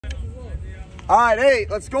All right, hey,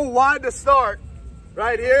 let's go wide to start.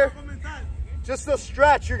 Right here. Just a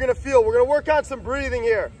stretch you're gonna feel. We're gonna work on some breathing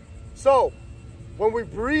here. So when we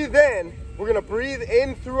breathe in, we're gonna breathe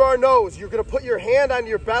in through our nose. You're gonna put your hand on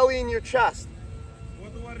your belly and your chest.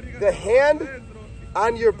 The hand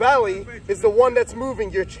on your belly is the one that's moving.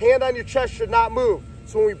 Your hand on your chest should not move.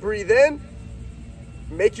 So when we breathe in,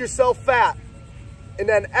 make yourself fat. And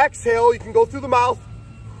then exhale, you can go through the mouth.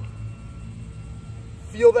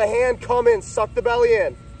 Feel the hand come in, suck the belly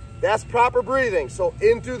in. That's proper breathing. So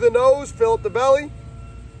in through the nose, fill up the belly.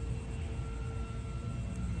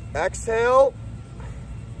 Exhale.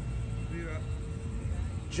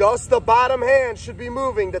 Just the bottom hand should be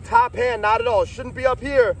moving. The top hand, not at all. It shouldn't be up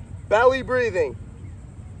here. Belly breathing.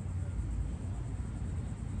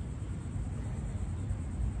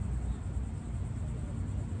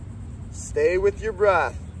 Stay with your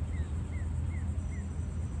breath.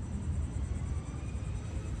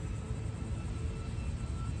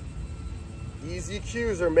 Easy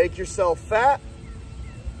cues are make yourself fat.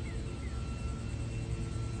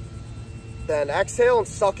 Then exhale and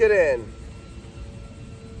suck it in.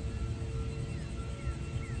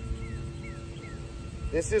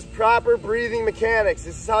 This is proper breathing mechanics.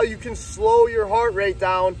 This is how you can slow your heart rate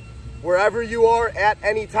down wherever you are at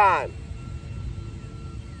any time.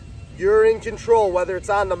 You're in control, whether it's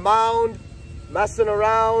on the mound, messing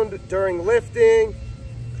around, during lifting,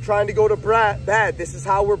 trying to go to bed. This is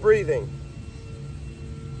how we're breathing.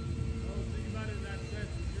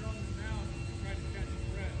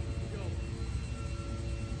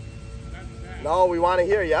 No, we want to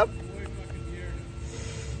hear, yep.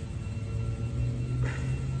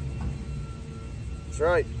 That's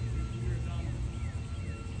right.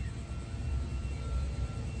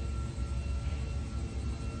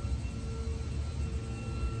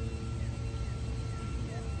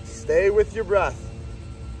 Stay with your breath.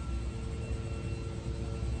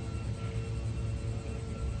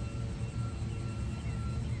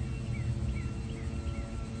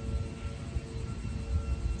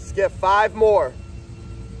 Let's get 5 more.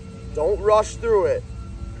 Don't rush through it.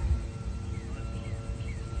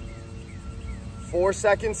 4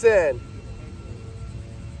 seconds in.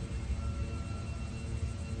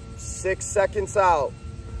 6 seconds out.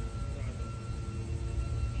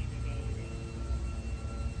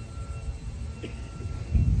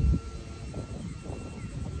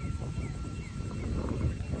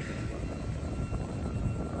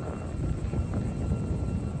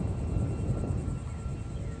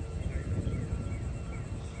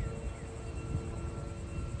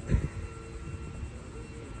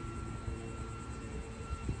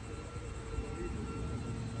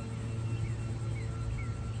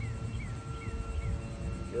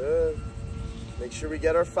 Good. Make sure we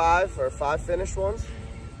get our 5 finished ones.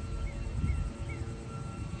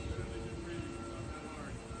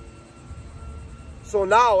 So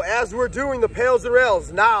now, as we're doing the pails and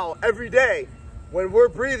rails, now, every day, when we're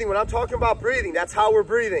breathing, when I'm talking about breathing, that's how we're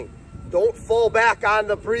breathing. Don't fall back on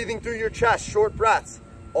the breathing through your chest, short breaths.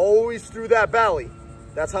 Always through that belly.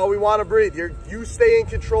 That's how we want to breathe. You stay in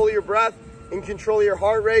control of your breath, in control of your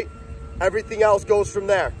heart rate. Everything else goes from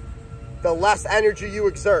there. The less energy you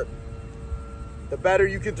exert, the better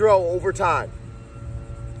you can throw over time.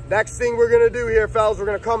 Next thing we're gonna do here, fellas, we're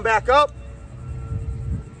gonna come back up.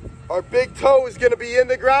 Our big toe is gonna be in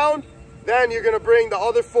the ground. Then you're gonna bring the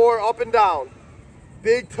other 4 up and down.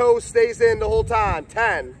 Big toe stays in the whole time.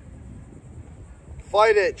 10.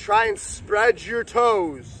 Fight it. Try and spread your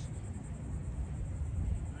toes.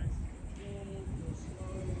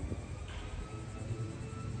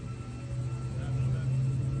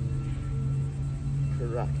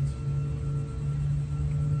 Correct.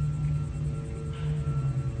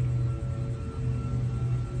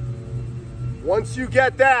 Once you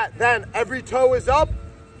get that, then every toe is up,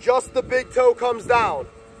 just the big toe comes down.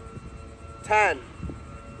 10.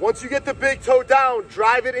 Once you get the big toe down,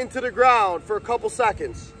 drive it into the ground for a couple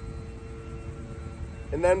seconds.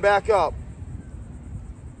 And then back up.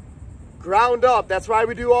 Ground up. That's why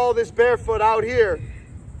we do all this barefoot out here.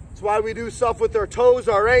 That's why we do stuff with our toes,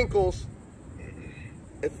 our ankles.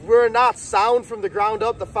 If we're not sound from the ground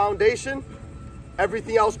up, the foundation,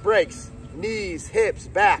 everything else breaks. Knees, hips,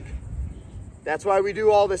 back. That's why we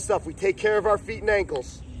do all this stuff. We take care of our feet and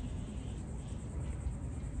ankles.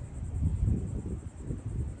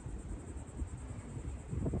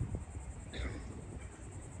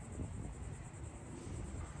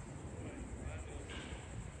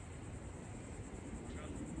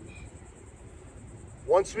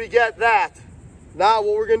 Once we get that, now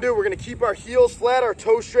what we're gonna do, we're gonna keep our heels flat, our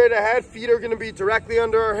toes straight ahead, feet are gonna be directly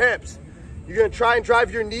under our hips. You're gonna try and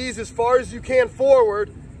drive your knees as far as you can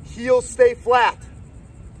forward, Heels stay flat.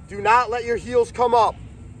 Do not let your heels come up.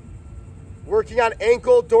 Working on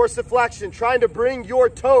ankle dorsiflexion, trying to bring your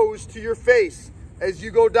toes to your face as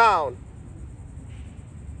you go down.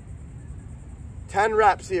 10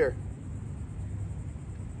 reps here.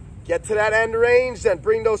 Get to that end range, then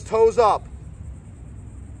bring those toes up.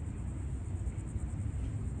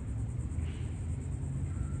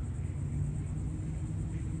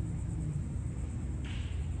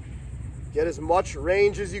 Get as much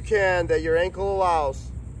range as you can that your ankle allows.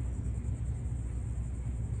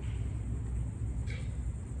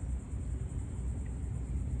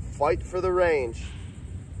 Fight for the range.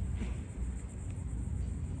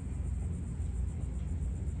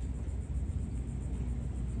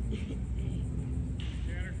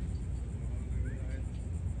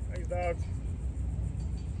 Thanks, dogs.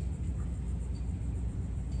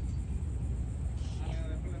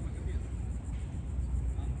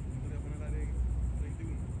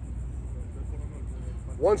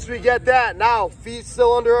 Once we get that, now feet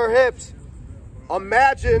still under our hips.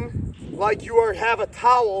 Imagine like you have a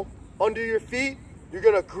towel under your feet. You're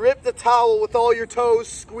gonna grip the towel with all your toes,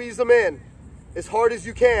 squeeze them in as hard as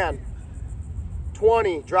you can.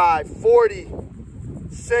 20, drive, 40,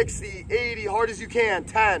 60, 80, hard as you can.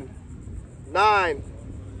 10, 9,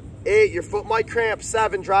 8, your foot might cramp.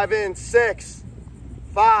 7, drive in. 6,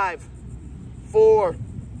 5, 4,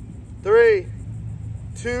 3,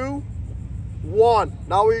 2, 1.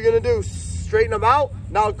 Now what you're gonna do, straighten them out.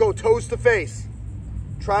 Now go toes to face.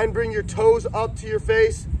 Try and bring your toes up to your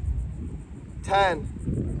face.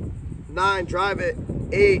 10, 9, drive it.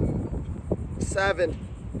 8, 7,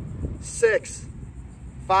 6,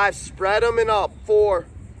 5, spread them and up. 4,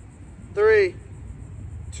 3,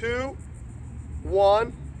 2,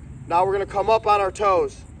 1. Now we're gonna come up on our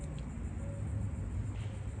toes.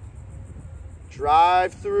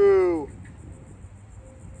 Drive through.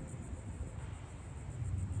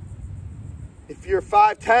 If you're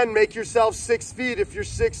 5'10", make yourself 6 feet. If you're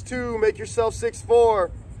 6'2", make yourself 6'4".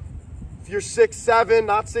 If you're 6'7",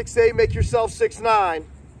 not 6'8", make yourself 6'9".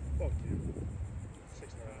 Fuck you.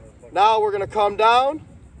 6'9". Now we're gonna come down.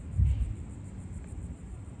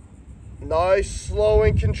 Nice, slow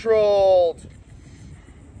and controlled.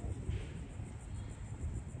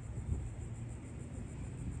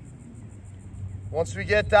 Once we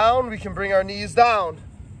get down, we can bring our knees down.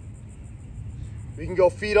 We can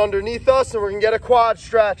go feet underneath us and we're gonna get a quad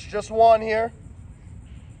stretch. Just one here.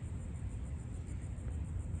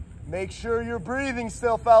 Make sure you're breathing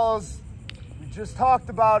still, fellas. We just talked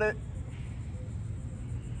about it.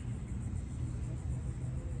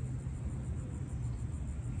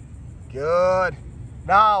 Good.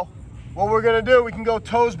 Now, what we're gonna do, we can go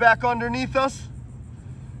toes back underneath us.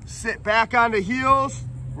 Sit back onto heels.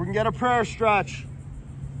 We're gonna get a prayer stretch.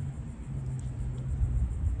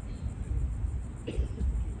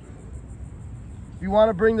 If you want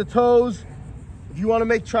to bring the toes, if you want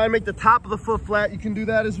to try and make the top of the foot flat, you can do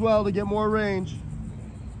that as well to get more range.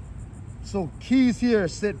 So keys here,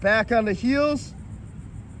 sit back on the heels,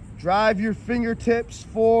 drive your fingertips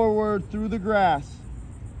forward through the grass.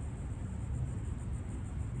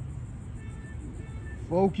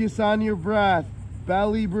 Focus on your breath,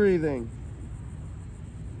 belly breathing.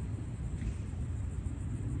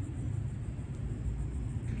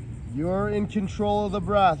 You're in control of the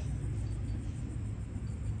breath.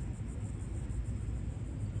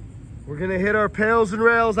 We're gonna hit our pails and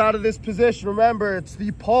rails out of this position. Remember, it's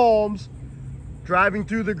the palms driving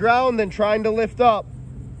through the ground, then trying to lift up.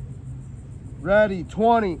 Ready,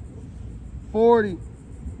 20, 40,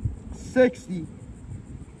 60,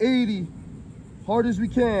 80, hard as we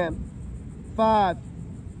can. 5,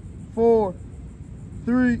 4,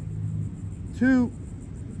 3, 2,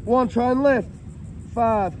 1, try and lift.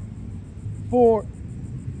 5, 4,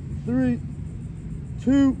 3,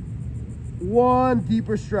 2, 1,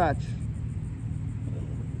 deeper stretch.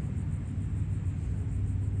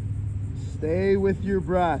 Stay with your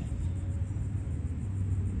breath.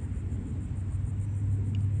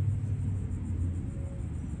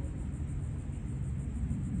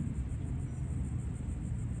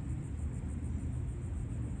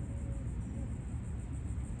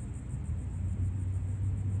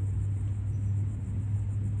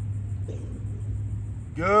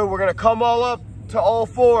 Good, we're gonna come all up to all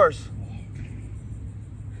fours.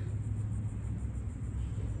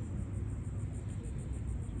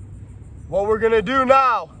 What we're gonna do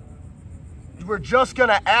now, we're just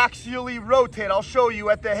gonna axially rotate. I'll show you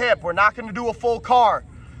at the hip. We're not gonna do a full car.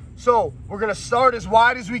 So we're gonna start as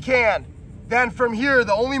wide as we can. Then from here,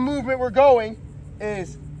 the only movement we're going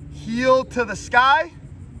is heel to the sky,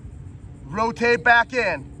 rotate back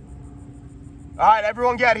in. All right,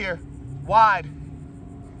 everyone get here. Wide.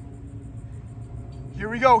 Here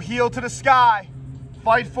we go, heel to the sky.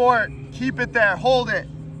 Fight for it, keep it there, hold it.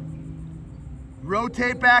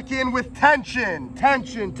 Rotate back in with tension,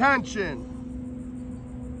 tension, tension.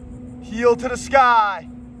 Heel to the sky.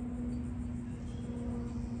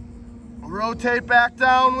 Rotate back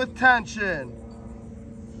down with tension.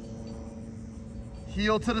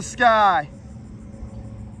 Heel to the sky.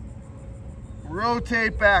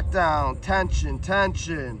 Rotate back down, tension,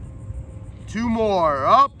 tension. 2 more,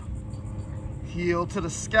 up. Heel to the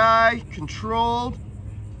sky, controlled.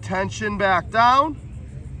 Tension back down.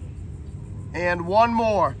 And 1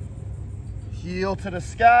 more. Heel to the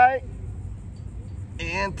sky.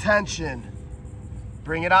 And tension.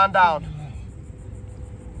 Bring it on down.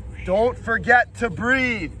 Don't forget to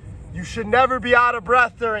breathe. You should never be out of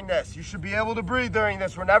breath during this. You should be able to breathe during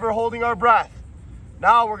this. We're never holding our breath.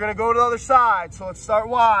 Now we're gonna go to the other side. So let's start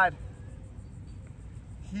wide.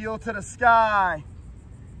 Heel to the sky.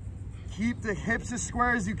 Keep the hips as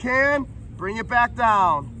square as you can. Bring it back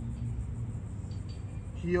down.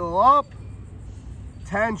 Heel up.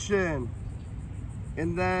 Tension.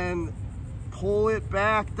 And then pull it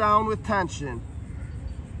back down with tension.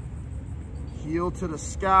 Heel to the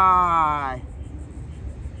sky.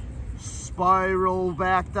 Spiral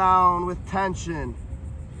back down with tension.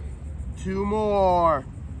 2 more.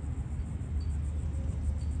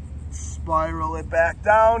 Spiral it back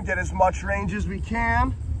down. Get as much range as we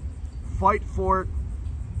can. Fight for it.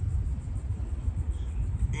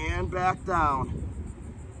 And back down.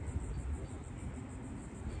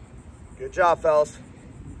 Good job, fellas.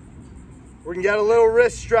 We're gonna get a little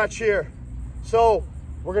wrist stretch here. So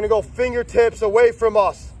we're gonna go fingertips away from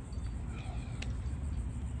us.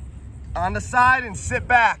 On the side and sit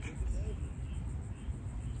back.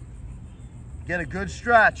 Get a good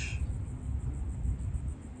stretch.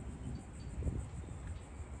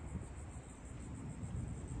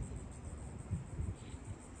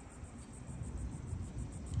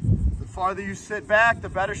 The farther you sit back, the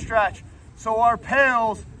better stretch. So our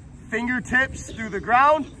pails, fingertips through the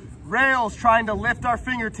ground, rails trying to lift our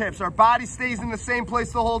fingertips. Our body stays in the same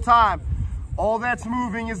place the whole time. All that's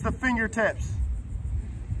moving is the fingertips.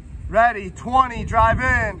 Ready, 20, drive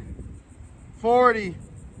in. 40,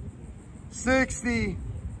 60,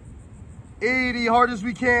 80, hard as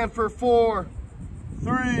we can for 4,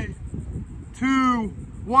 3, 2,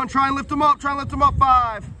 1. Try and lift them up,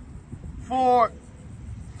 5, 4,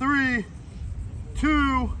 3,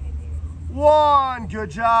 2, 1. Good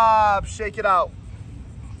job, shake it out.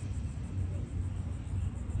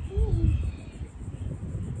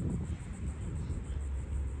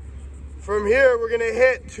 From here, we're gonna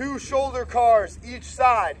hit 2 shoulder cars each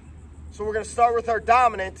side. So we're gonna start with our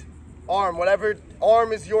dominant arm. Whatever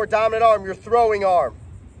arm is your dominant arm, your throwing arm.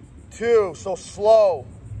 2, so slow.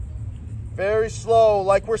 Very slow,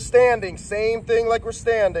 like we're standing. Same thing like we're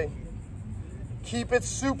standing. Keep it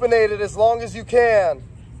supinated as long as you can.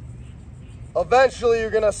 Eventually,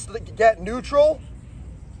 you're gonna get neutral,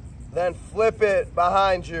 then flip it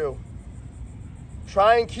behind you.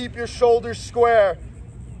 Try and keep your shoulders square.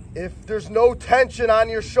 If there's no tension on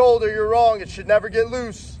your shoulder, you're wrong. It should never get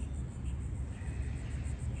loose.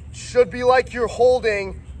 It should be like you're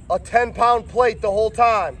holding a 10-pound plate the whole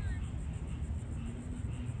time.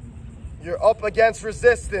 You're up against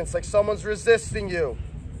resistance, like someone's resisting you.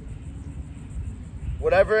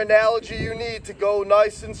 Whatever analogy you need to go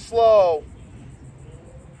nice and slow.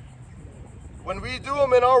 When we do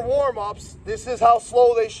them in our warm-ups, this is how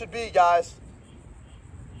slow they should be, guys.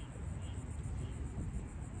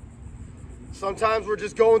 Sometimes we're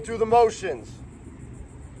just going through the motions.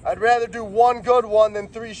 I'd rather do 1 good one than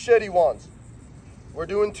 3 shitty ones. We're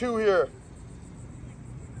doing 2 here.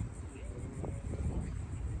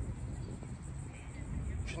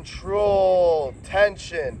 Control,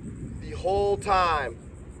 tension, the whole time.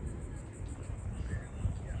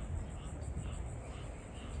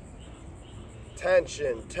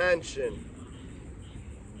 Tension, tension.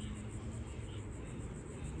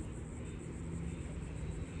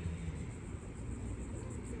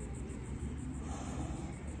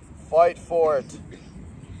 Fight for it.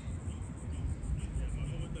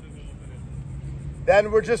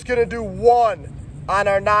 Then we're just gonna do 1 on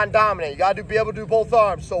our non-dominant. You gotta be able to do both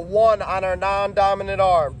arms. So 1 on our non-dominant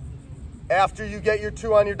arm. After you get your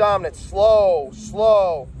 2 on your dominant. Slow,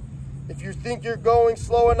 slow. If you think you're going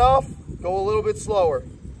slow enough, go a little bit slower.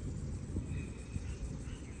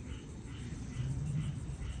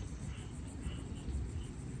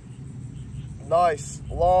 Nice,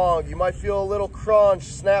 long. You might feel a little crunch,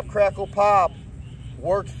 snap, crackle, pop.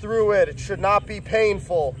 Work through it. It should not be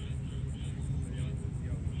painful.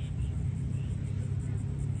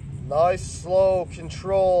 Nice, slow,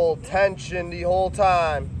 controlled tension the whole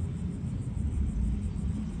time.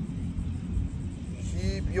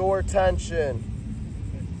 Keep your tension.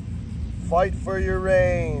 Fight for your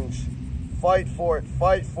range. Fight for it,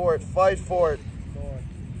 fight for it, fight for it.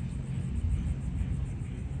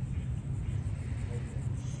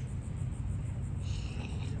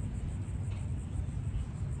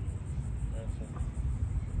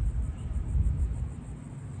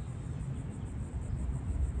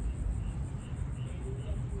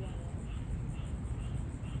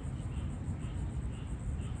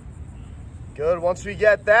 Good, once we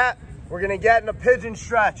get that, we're gonna get in a pigeon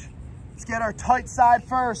stretch. Let's get our tight side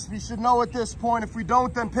first. We should know at this point. If we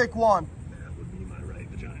don't, then pick one. That would be my right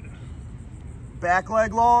vagina. Back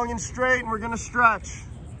leg long and straight, and we're gonna stretch.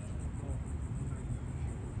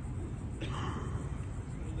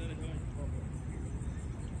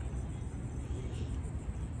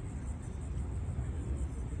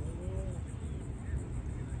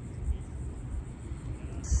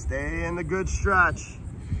 Stay in the good stretch.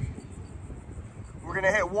 We're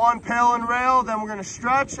gonna hit one pail and rail, then we're gonna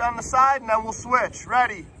stretch on the side, and then we'll switch.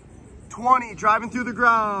 Ready? 20, driving through the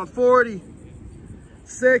ground. 40,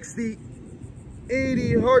 60,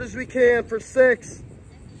 80, hard as we can for 6,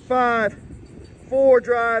 5, 4,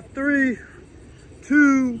 drive, 3,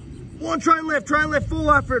 2, 1, try and lift,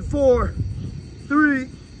 full effort. 4, 3,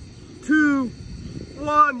 2,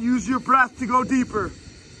 1, use your breath to go deeper.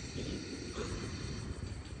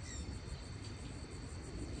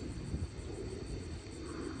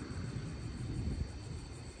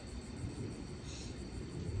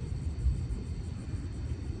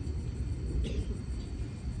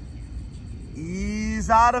 Ease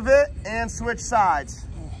out of it and switch sides.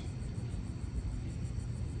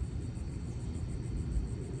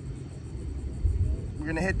 We're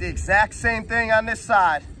gonna hit the exact same thing on this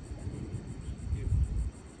side.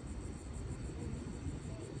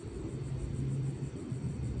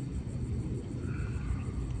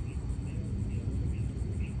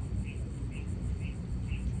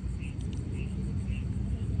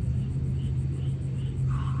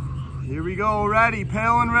 Here we go, ready,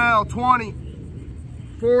 pail and rail, 20,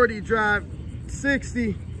 40, drive,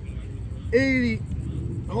 60, 80,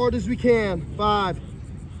 hard as we can, 5,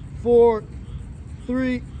 4,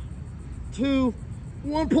 3, 2,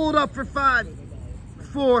 1, pull it up for 5,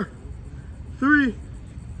 4, 3,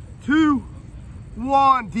 2,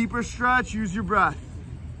 1, deeper stretch, use your breath.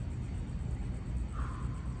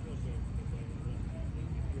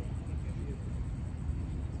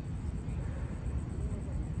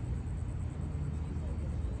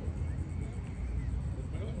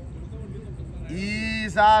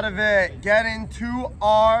 Ease out of it. Get into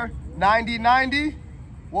our 90-90.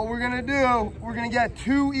 What we're gonna do, we're gonna get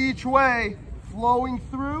 2 each way, flowing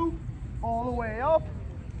through, all the way up,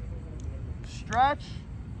 stretch,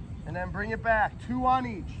 and then bring it back, 2 on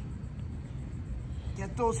each.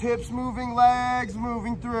 Get those hips moving, legs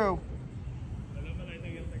moving through.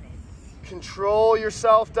 Control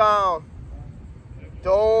yourself down.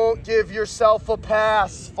 Don't give yourself a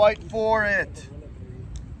pass, fight for it.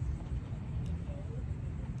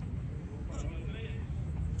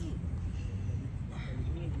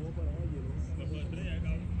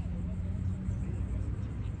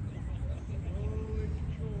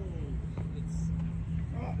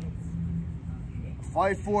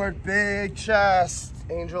 Fight for it, big chest.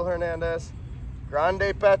 Angel Hernandez,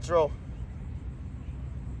 Grande Petro.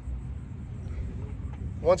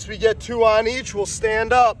 Once we get 2 on each, we'll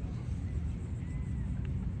stand up.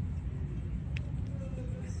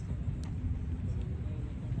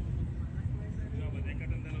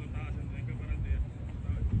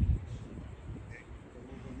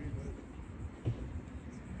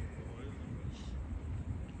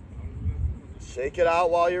 Shake it out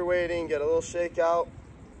while you're waiting, get a little shake out.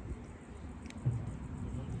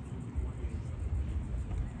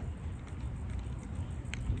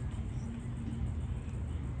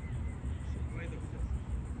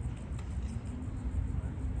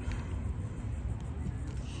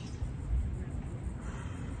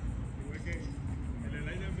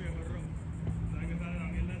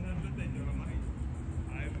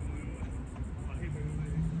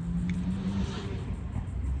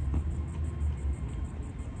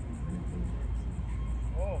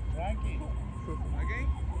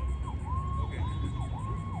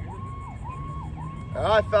 All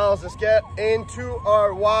right, fellas, let's get into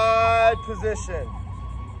our wide position.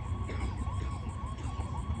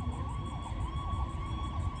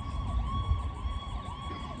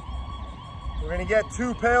 We're gonna get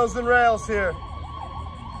 2 pails and rails here.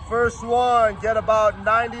 First one, get about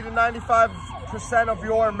 90 to 95 100% of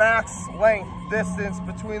your max length, distance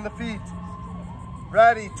between the feet.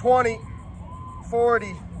 Ready, 20,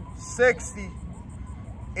 40, 60,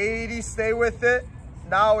 80, stay with it.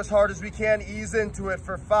 Now as hard as we can, ease into it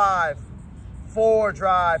for 5, 4,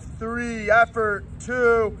 drive, 3, effort,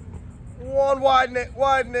 2, 1, widen it,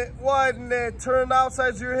 widen it, widen it. Turn the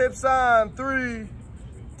outsides of your hips on, 3,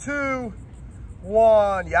 2,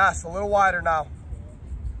 1. Yes, a little wider now.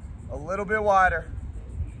 A little bit wider.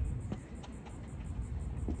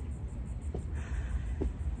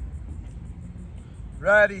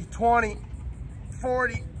 Ready, 20,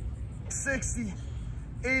 40, 60,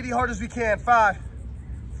 80, hard as we can. 5,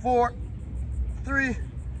 4, 3,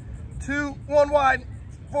 2, 1, wide.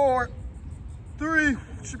 4, 3,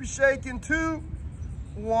 should be shaking. 2,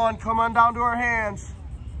 1, come on down to our hands.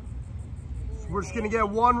 So we're just gonna get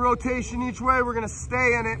 1 rotation each way. We're gonna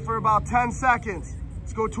stay in it for about 10 seconds.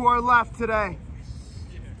 Let's go to our left today.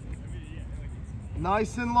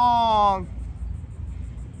 Nice and long.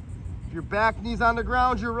 If your back knee's on the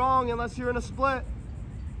ground, you're wrong unless you're in a split.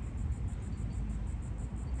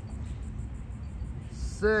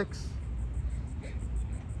 6,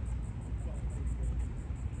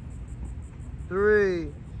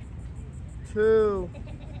 3, 2,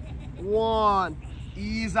 1.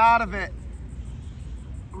 Ease out of it.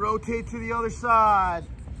 Rotate to the other side.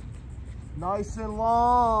 Nice and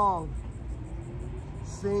long.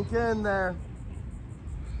 Sink in there.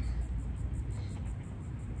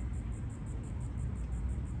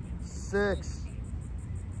 6,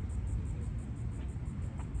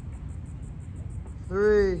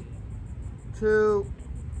 3, 2,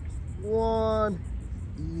 1.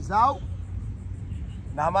 Ease out.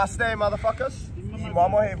 Namaste, motherfuckers. Eat more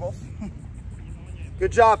Pails.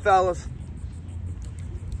 Good job, fellas.